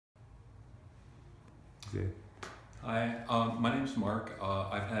today? Hi, my name's Mark.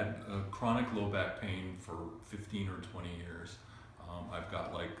 I've had chronic low back pain for 15 or 20 years. I've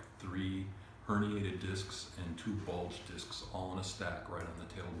got like 3 herniated discs and 2 bulge discs all in a stack right on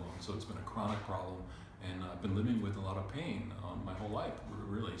the tailbone. So it's been a chronic problem, and I've been living with a lot of pain my whole life,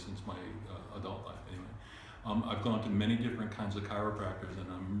 really, since my adult life anyway. I've gone to many different kinds of chiropractors,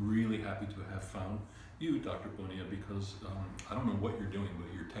 and I'm really happy to have found you, Dr. Bonilla, because I don't know what you're doing,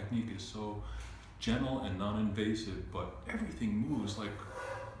 but your technique is so gentle and non-invasive, but everything moves like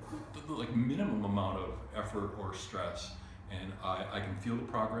minimum amount of effort or stress, and I can feel the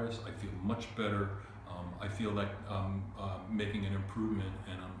progress. I feel much better. I feel like I'm making an improvement,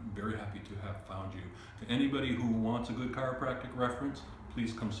 and I'm very happy to have found you. To anybody who wants a good chiropractic reference,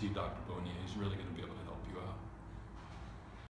 please come see Dr. Bonilla. He's really going to be able